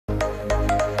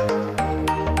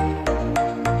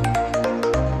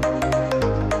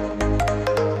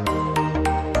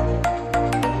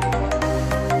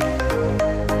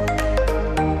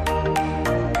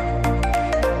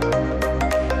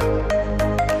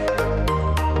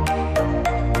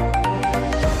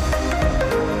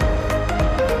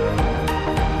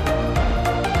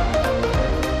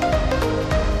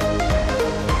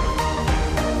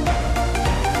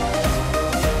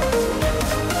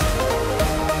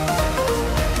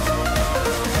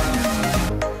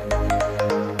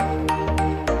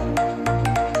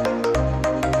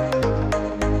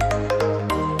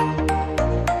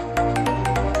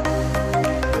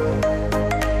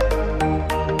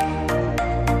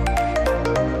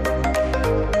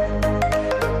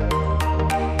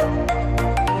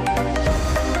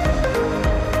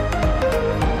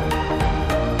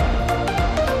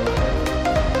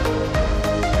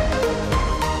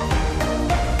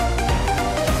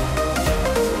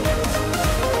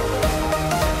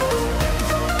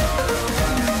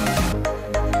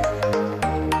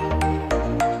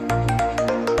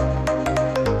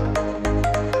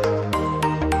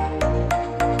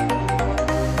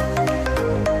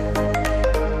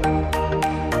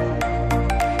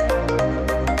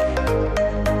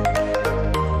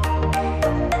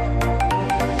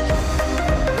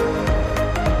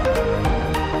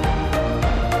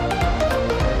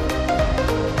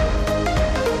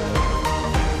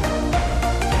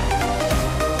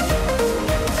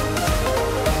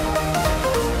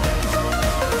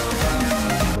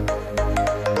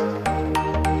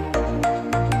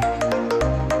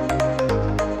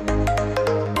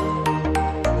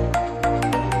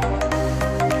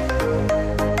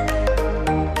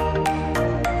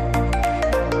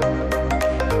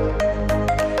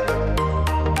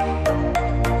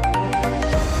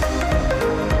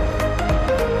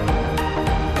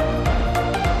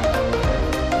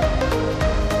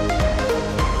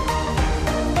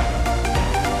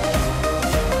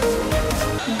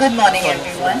Good morning,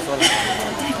 everyone.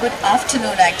 Good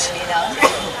afternoon, actually, now.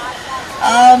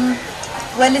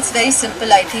 Well, it's very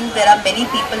simple. I think there are many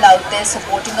people out there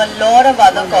supporting a lot of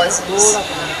other causes.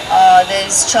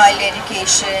 There's child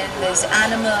education, there's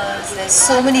animals, there's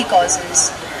so many causes.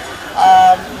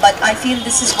 But I feel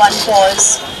this is one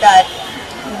cause that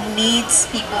needs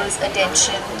people's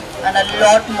attention and a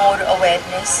lot more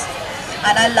awareness.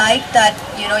 And I like that,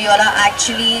 you all are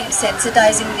actually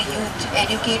sensitizing the youth,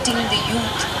 educating the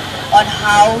youth on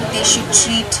how they should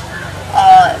treat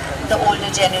the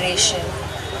older generation.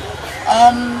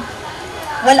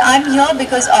 Well, I'm here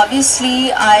because obviously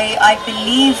I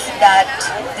believe that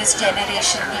this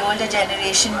generation, the older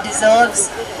generation,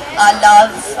 deserves our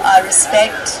love, our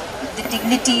respect, the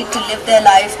dignity to live their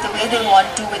life the way they want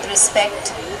to, with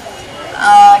respect.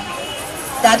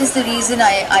 That is the reason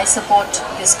I support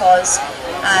this cause,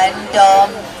 and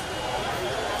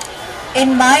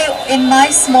in my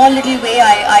small little way,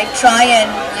 I try and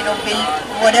build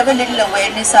whatever little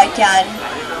awareness I can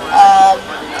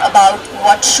about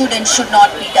what should and should not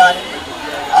be done,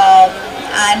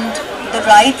 and the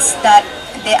rights that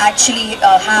they actually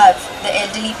have, the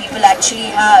elderly people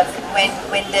actually have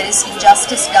when there is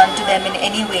injustice done to them in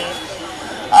any way.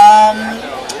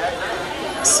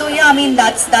 So yeah, I mean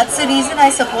that's the reason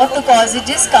I support the cause. It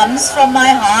just comes from my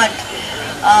heart,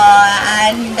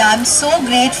 and I'm so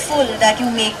grateful that you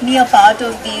make me a part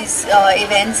of these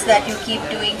events that you keep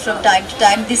doing from time to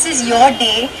time. This is your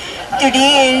day.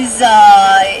 Today is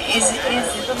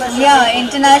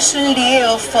International Day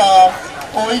of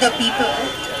Older People.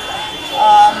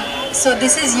 So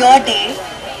this is your day,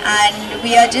 and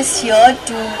we are just here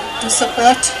to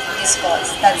support this cause.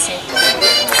 That's it.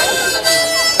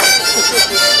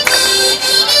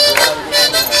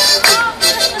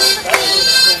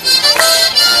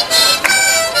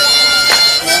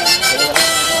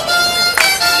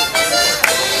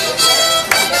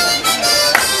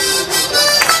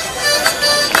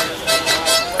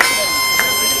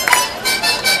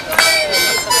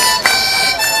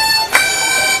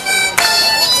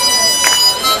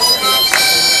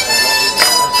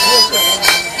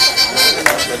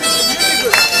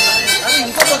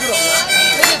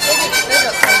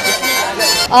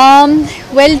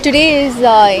 Well, today is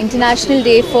International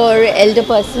Day for Elder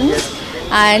Persons,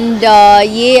 and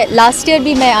ये last year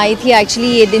भी मैं आई थी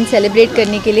actually ये दिन celebrate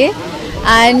करने के लिए,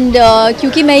 and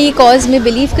क्योंकि मैं ये cause में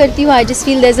believe करती हूँ, I just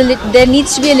feel there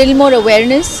needs to be a little more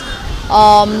awareness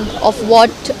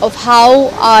of how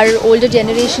our older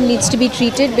generation needs to be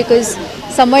treated, because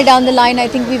somewhere down the line I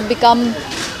think we've become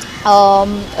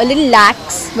a little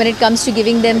lax when it comes to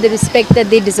giving them the respect that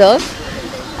they deserve.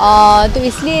 तो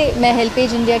इसलिए मैं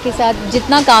HelpAge India के साथ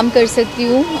जितना काम कर सकती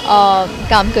हूँ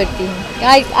काम करती हूँ.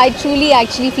 I truly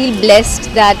actually feel blessed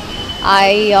that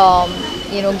I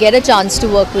get a chance to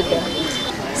work with them.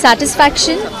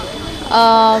 Satisfaction,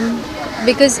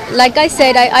 because like I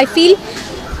said, I feel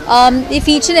if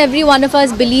each and every one of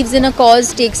us believes in a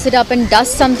cause, takes it up and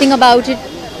does something about it,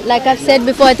 like I've said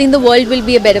before, I think the world will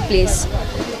be a better place.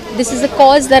 This is a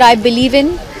cause that I believe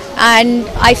in, and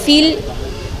I feel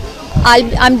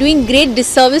I'm doing great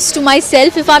disservice to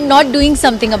myself if I'm not doing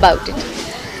something about it.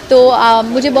 तो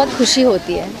मुझे बहुत खुशी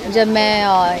होती है जब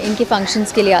मैं इनके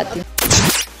functions के लिए आती हूँ.